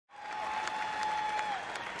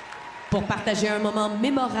Pour partager un moment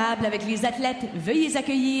mémorable avec les athlètes, veuillez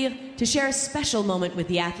accueillir, to share a special moment with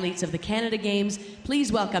the athletes of the Canada Games,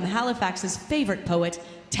 please welcome Halifax's favorite poet,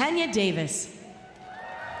 Tanya Davis.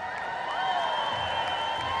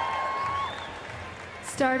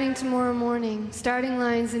 Starting tomorrow morning, starting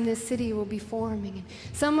lines in this city will be forming.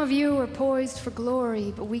 Some of you are poised for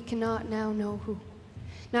glory, but we cannot now know who.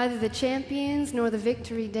 Neither the champions nor the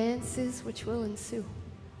victory dances which will ensue.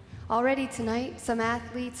 Already tonight, some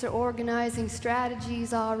athletes are organizing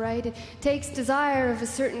strategies, all right. It takes desire of a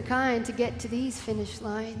certain kind to get to these finish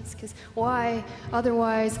lines, because why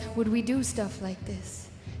otherwise would we do stuff like this?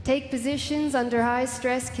 Take positions under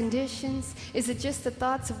high-stress conditions. Is it just the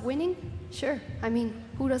thoughts of winning? Sure. I mean,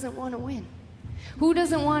 who doesn't want to win? Who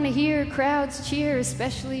doesn't want to hear crowds cheer,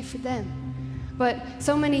 especially for them? But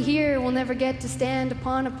so many here will never get to stand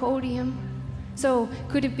upon a podium. So,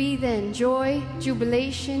 could it be then joy,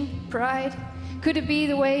 jubilation, pride? Could it be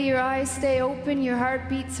the way your eyes stay open, your heart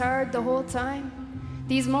beats hard the whole time?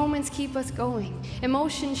 These moments keep us going.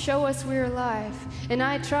 Emotions show us we're alive. And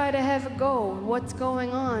I try to have a go at what's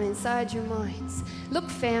going on inside your minds. Look,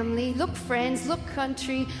 family, look, friends, look,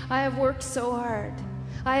 country, I have worked so hard.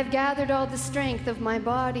 I have gathered all the strength of my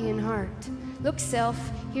body and heart. Look, self,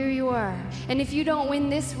 here you are. And if you don't win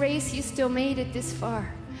this race, you still made it this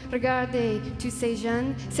far. Regardez tous ces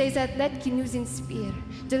jeunes, ces athlètes qui nous inspirent.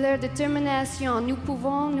 De leur détermination, nous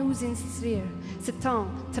pouvons nous instruire. Ce temps,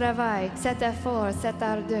 travail, cet effort, cette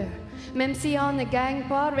ardeur. Même si on ne gagne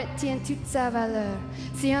pas, retient toute sa valeur.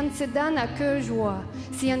 Si on se donne à cœur joie,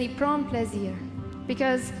 si on y prend plaisir.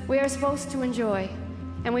 Because we are supposed to enjoy,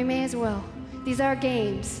 and we may as well. These are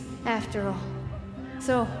games, after all.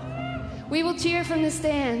 So, we will cheer from the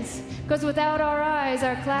stands, because without our eyes,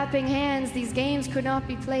 our clapping hands, these games could not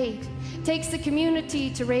be played. It takes the community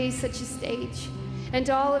to raise such a stage. And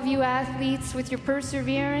to all of you athletes, with your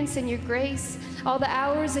perseverance and your grace, all the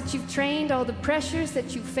hours that you've trained, all the pressures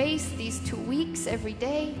that you face these 2 weeks every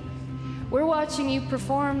day, we're watching you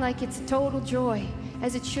perform like it's a total joy,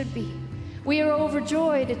 as it should be. We are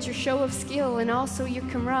overjoyed at your show of skill and also your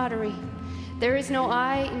camaraderie. There is no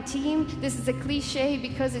I in team. This is a cliche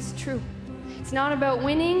because it's true. It's not about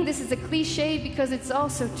winning. This is a cliche because it's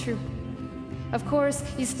also true. Of course,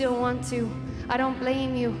 you still want to. I don't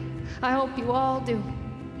blame you. I hope you all do.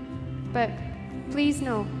 But please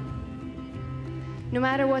know, no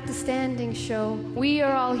matter what the standings show, we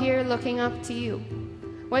are all here looking up to you.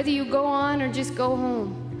 Whether you go on or just go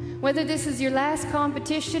home, whether this is your last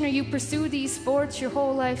competition or you pursue these sports your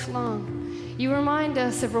whole life long, you remind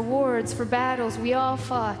us of rewards for battles we all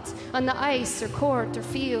fought, on the ice or court or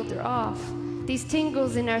field or off. These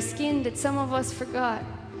tingles in our skin that some of us forgot.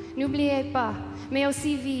 N'oubliez pas, mais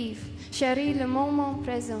aussi vive, chérie le moment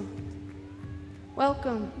présent.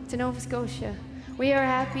 Welcome to Nova Scotia. We are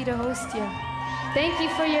happy to host you. Thank you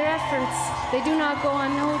for your efforts. They do not go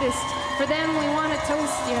unnoticed. For them, we want to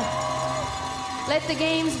toast you. Let the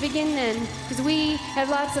games begin then, because we have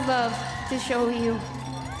lots of love to show you.